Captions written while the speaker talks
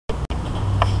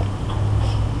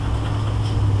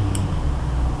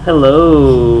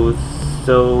Hello,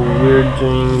 so we're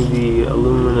doing the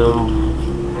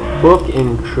aluminum book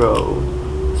intro.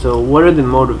 So what are the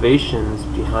motivations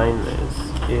behind this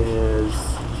is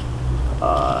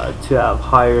to have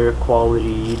higher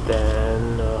quality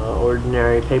than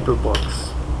ordinary paper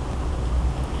books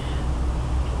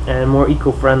and more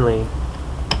eco-friendly.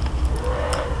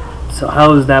 So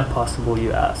how is that possible,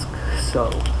 you ask?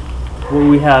 So what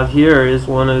we have here is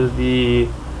one of the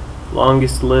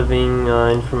longest living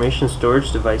information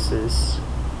storage devices,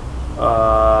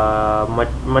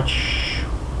 much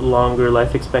longer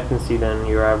life expectancy than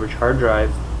your average hard drive,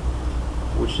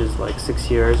 which is like 6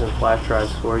 years, and flash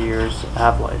drives 4 years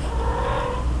half-life.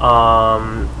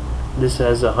 This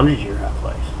has a 100-year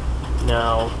half-life.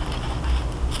 Now,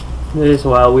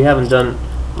 while we haven't done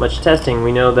much testing,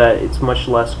 we know that it's much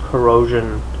less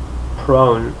corrosion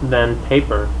prone than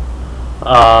paper.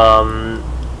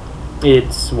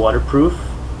 It's waterproof,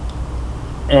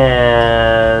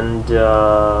 and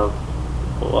well,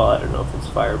 I don't know if it's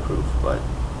fireproof, but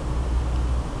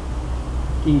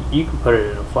you can put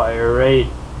it in a fire, right?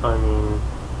 I mean,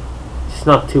 it's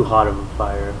not too hot of a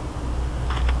fire,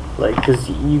 like, because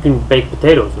you can bake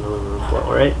potatoes in aluminum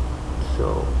foil, right?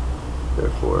 So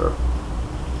therefore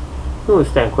it can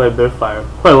withstand quite a bit of fire,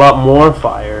 quite a lot more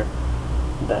fire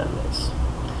than this.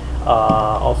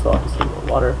 Also obviously more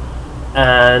water.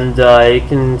 And it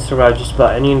can survive just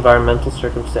about any environmental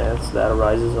circumstance that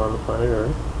arises on the planet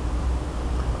Earth.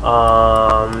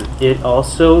 It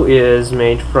also is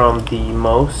made from the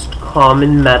most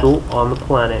common metal on the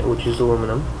planet, which is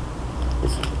aluminum.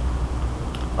 It's,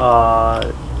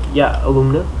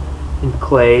 aluminum. And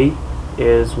clay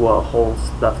is what holds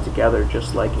stuff together,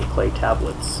 just like in clay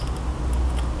tablets.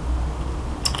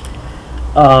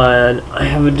 And I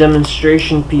have a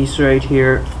demonstration piece right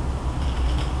here.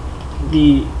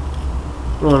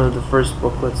 One of the first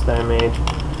booklets that I made.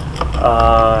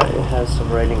 It has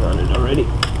some writing on it already.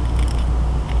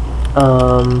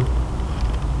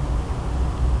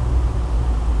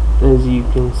 As you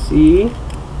can see,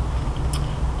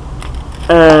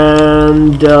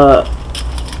 and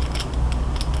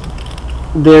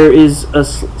there is a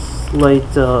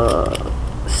slight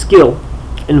skill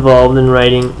involved in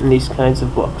writing in these kinds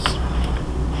of books.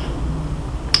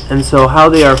 And so how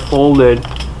they are folded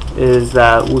is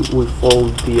that we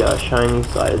fold the shiny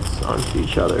sides onto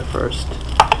each other first,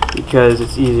 because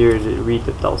it's easier to read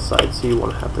the dull side, so you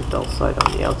want to have the dull side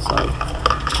on the outside.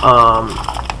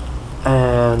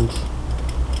 And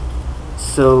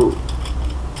so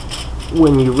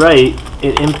when you write,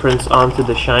 it imprints onto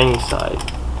the shiny side.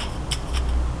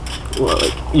 Well,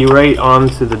 like, you write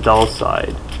onto the dull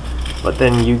side, but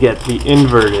then you get the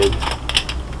inverted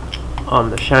on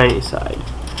the shiny side.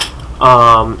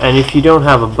 And if you don't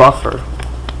have a buffer,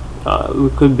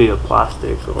 it could be a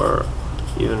plastic or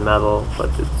even metal,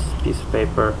 but it's a piece of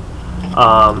paper.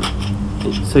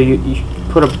 So you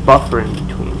put a buffer in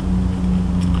between,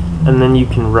 and then you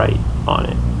can write on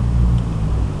it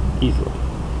easily.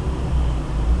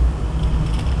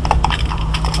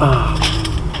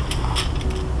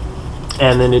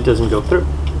 And then it doesn't go through.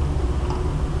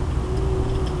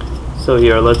 So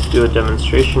here, let's do a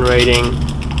demonstration writing.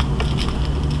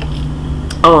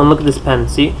 Oh, and look at this pen.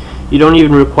 See, you don't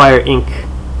even require ink.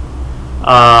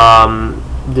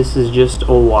 This is just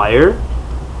a wire,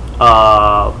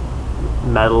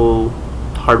 metal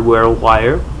hardware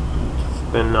wire. It's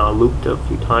been looped a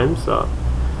few times.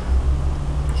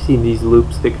 See these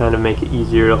loops? They kind of make it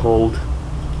easier to hold.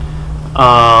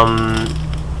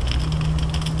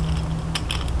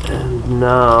 And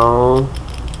now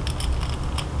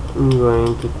I'm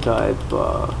going to type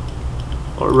or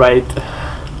write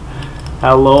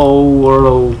 "Hello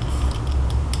world."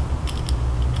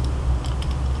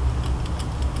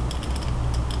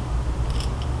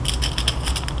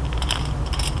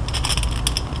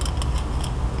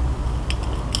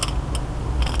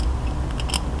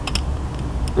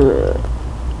 You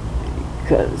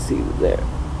can't see there.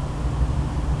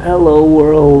 Hello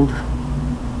world.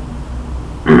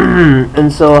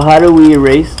 And so how do we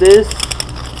erase this?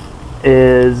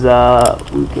 Is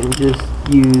we can just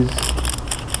use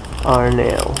our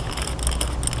nail.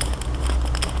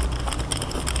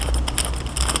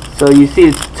 So you see,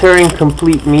 it's Turing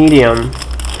complete medium.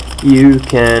 You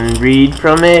can read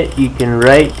from it, you can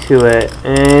write to it,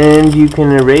 and you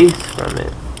can erase from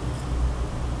it.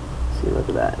 See, look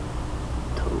at that.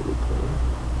 Totally clean.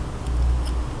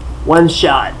 One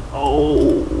shot.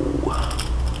 Oh.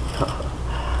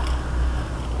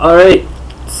 Alright.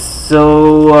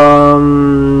 So,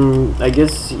 I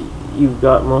guess you've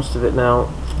got most of it now.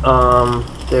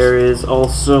 There is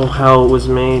also how it was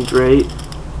made, right?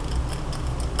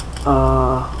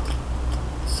 So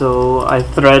I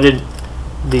threaded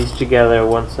these together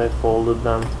once I folded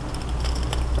them.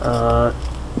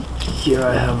 Here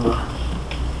I have a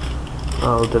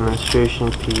little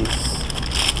demonstration piece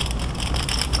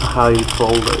how you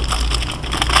fold it.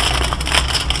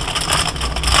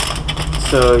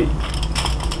 So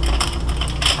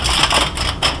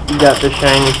you got the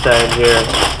shiny side here,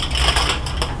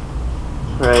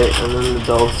 right, and then the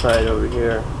dull side over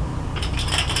here.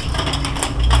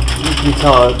 You can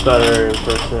tell it's better in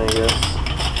person, I guess.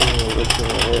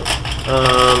 Looking at it.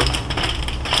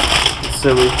 So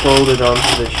we fold it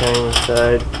onto the shiny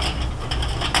side.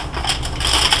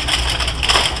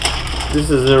 This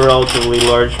is a relatively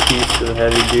large piece of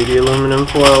heavy-duty aluminum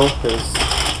foil, because,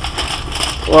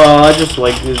 well, I just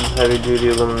like this heavy-duty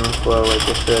aluminum foil, like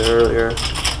I said earlier.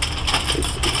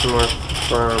 It's more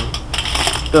firm.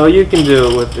 So you can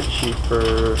do it with the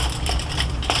cheaper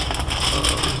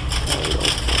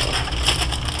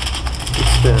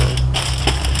spinner.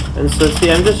 And so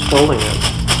see, I'm just folding it.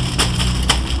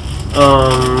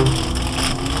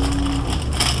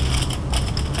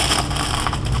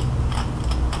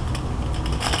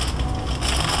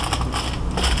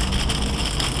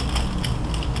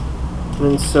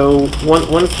 And so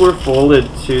once we're folded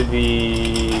to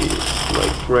the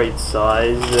right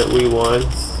size that we want,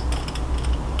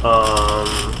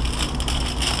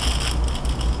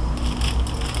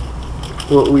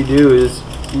 what we do is,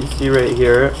 you see right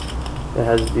here, it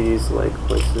has these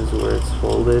places where it's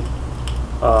folded.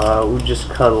 We just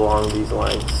cut along these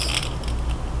lines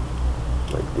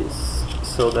like this,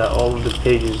 so that all of the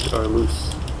pages are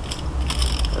loose,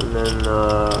 and then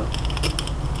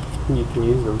you can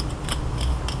use them.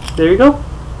 There you go.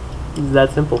 It's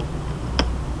that simple.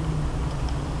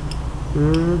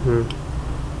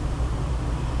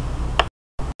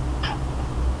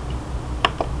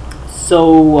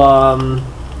 So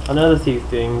another few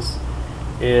things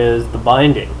is the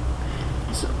binding.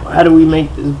 So how do we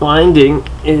make this binding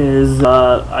is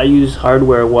I use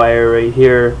hardware wire right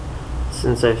here,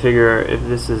 since I figure if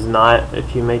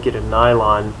you make it of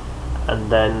nylon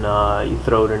and then you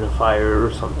throw it in a fire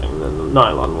or something, then the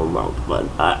nylon will melt. But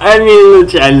I mean,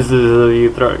 the chances of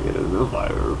you throwing it in the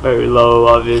fire are very low.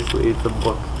 Obviously, it's a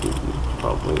book. You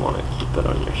probably want to keep it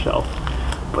on your shelf.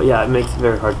 But yeah, it makes it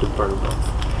very hard to burn books.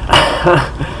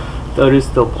 Though it is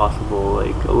still possible,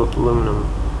 like aluminum.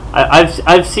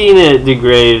 I've seen it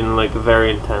degrade in a very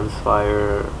intense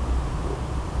fire.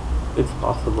 It's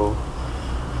possible.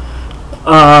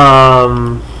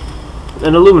 And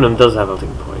aluminum does have a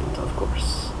melting point, of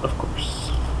course.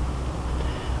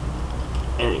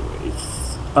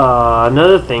 Anyways,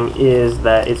 another thing is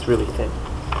that it's really thin.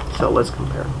 So let's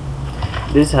compare.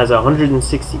 This has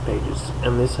 160 pages,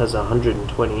 and this has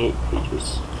 128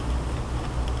 pages.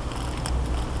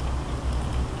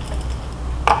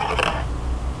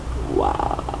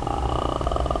 Wow.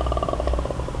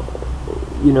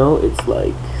 You know, it's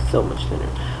so much thinner.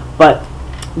 But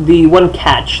the one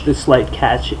catch, the slight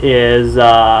catch, is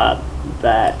that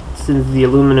since the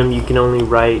aluminum you can only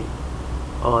write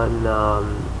on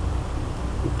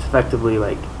it's effectively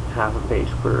half a page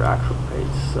per actual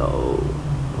page, so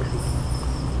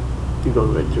it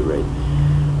goes right to right.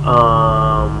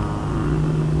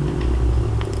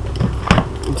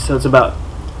 So it's about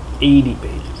 80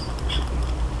 pages actually,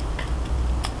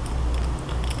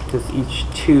 because each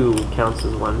two counts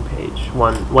as one page,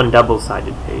 one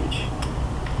double-sided page.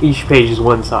 Each page is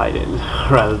one-sided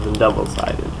rather than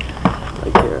double-sided,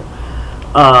 like here.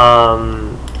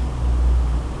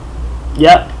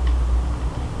 Yeah.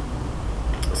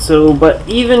 So, but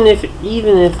even if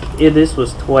this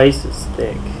was twice as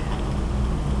thick,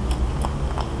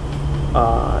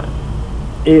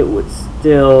 it would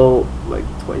still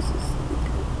twice as thick.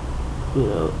 You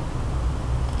know,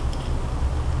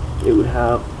 it would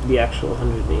have the actual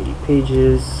 180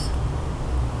 pages.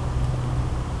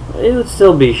 It would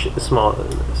still be smaller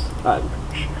than this, I'm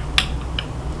pretty sure.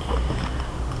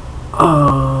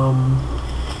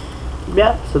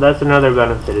 Yeah, so that's another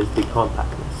benefit, is the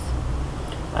compactness.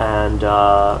 And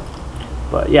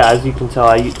but yeah, as you can tell,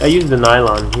 I use the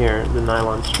nylon here, the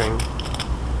nylon string,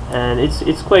 and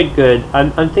it's quite good.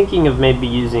 I'm thinking of maybe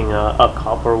using a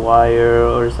copper wire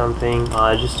or something,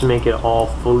 just to make it all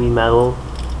fully metal.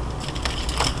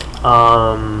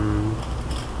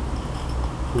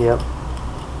 Yep.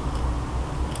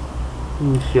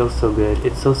 It feels so good.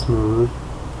 It's so smooth.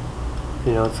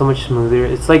 You know, it's so much smoother.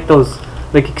 It's like those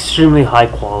extremely high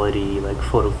quality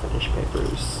photo finish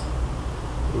papers.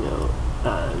 You know,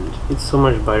 and it's so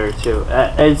much better too.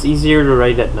 It's easier to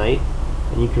write at night,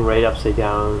 and you can write upside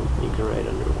down. You can write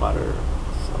underwater.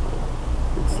 So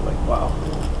it's wow.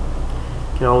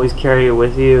 can always carry it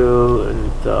with you, and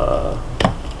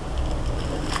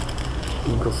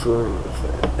you can go swimming with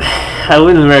it. I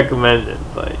wouldn't recommend it,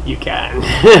 but you can.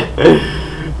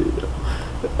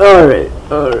 Alright.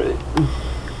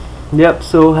 Yep,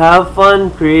 so have fun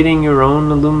creating your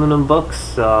own aluminum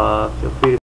books. Feel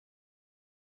free to